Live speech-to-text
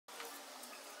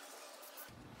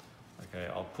Okay,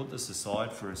 I'll put this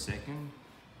aside for a second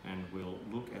and we'll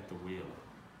look at the wheel.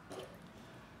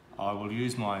 I will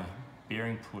use my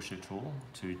bearing pusher tool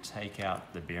to take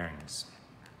out the bearings.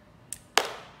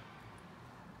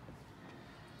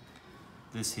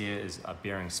 This here is a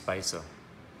bearing spacer.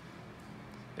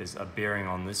 There's a bearing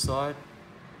on this side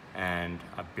and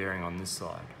a bearing on this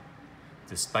side.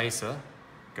 The spacer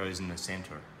goes in the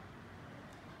center.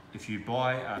 If you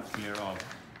buy a pair of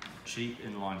cheap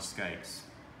inline skates,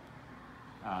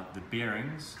 the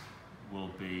bearings will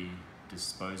be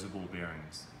disposable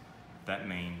bearings. That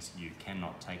means you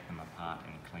cannot take them apart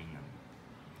and clean them.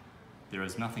 There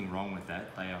is nothing wrong with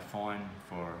that. They are fine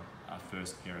for a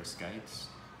first pair of skates.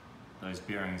 Those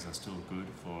bearings are still good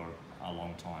for a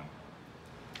long time.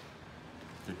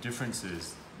 The difference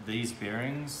is these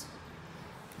bearings,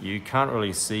 you can't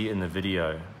really see in the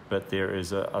video, but there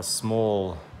is a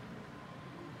small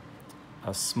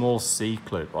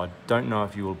C-clip. I don't know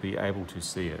if you will be able to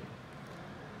see it.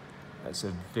 It's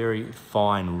a very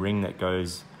fine ring that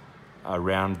goes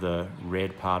around the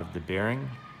red part of the bearing.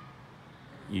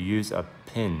 You use a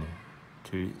pin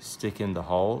to stick in the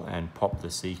hole and pop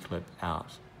the C-clip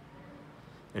out.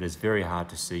 It is very hard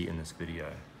to see in this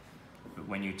video. But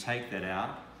when you take that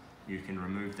out, you can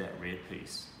remove that red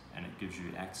piece and it gives you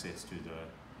access to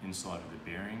the inside of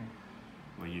the bearing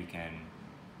where you can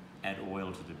add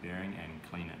oil to the bearing and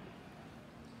clean it.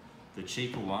 The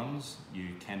cheaper ones, you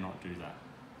cannot do that.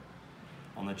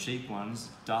 On the cheap ones,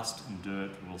 dust and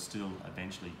dirt will still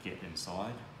eventually get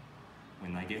inside.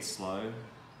 When they get slow,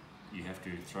 you have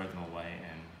to throw them away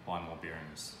and buy more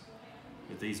bearings.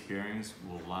 But these bearings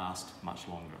will last much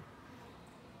longer.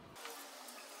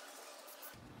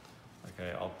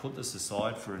 Okay, I'll put this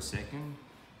aside for a second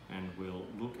and we'll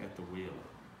look at the wheel.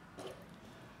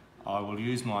 I will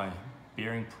use my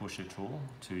bearing pusher tool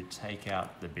to take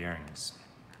out the bearings.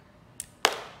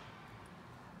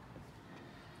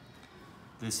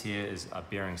 This here is a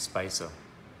bearing spacer.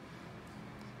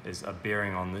 There's a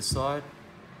bearing on this side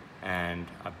and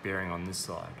a bearing on this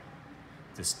side.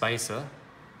 The spacer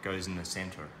goes in the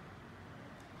center.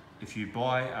 If you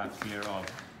buy a pair of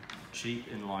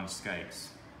cheap inline skates,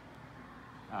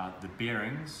 the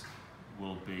bearings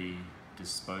will be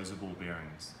disposable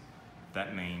bearings.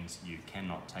 That means you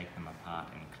cannot take them apart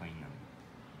and clean them.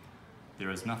 There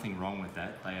is nothing wrong with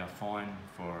that. They are fine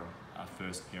for a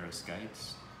first pair of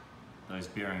skates. Those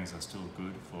bearings are still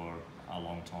good for a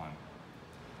long time.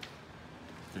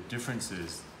 The difference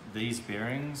is these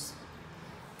bearings,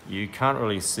 you can't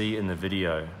really see in the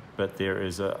video, but there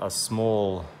is a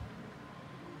small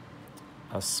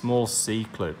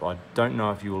C-clip. I don't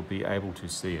know if you will be able to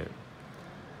see it.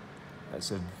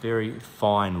 It's a very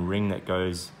fine ring that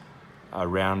goes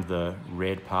around the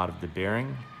red part of the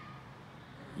bearing.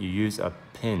 You use a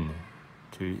pin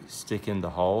to stick in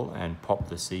the hole and pop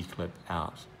the C-clip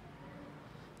out.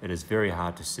 It is very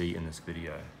hard to see in this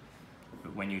video.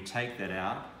 But when you take that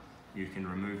out, you can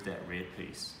remove that red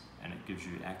piece and it gives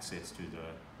you access to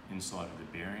the inside of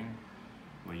the bearing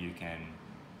where you can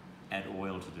add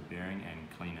oil to the bearing and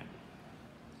clean it.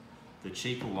 The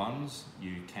cheaper ones,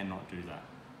 you cannot do that.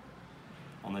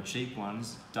 On the cheap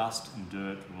ones, dust and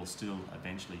dirt will still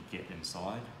eventually get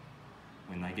inside.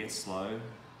 When they get slow,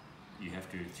 you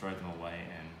have to throw them away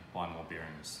and buy more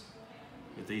bearings.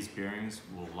 But these bearings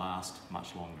will last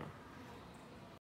much longer.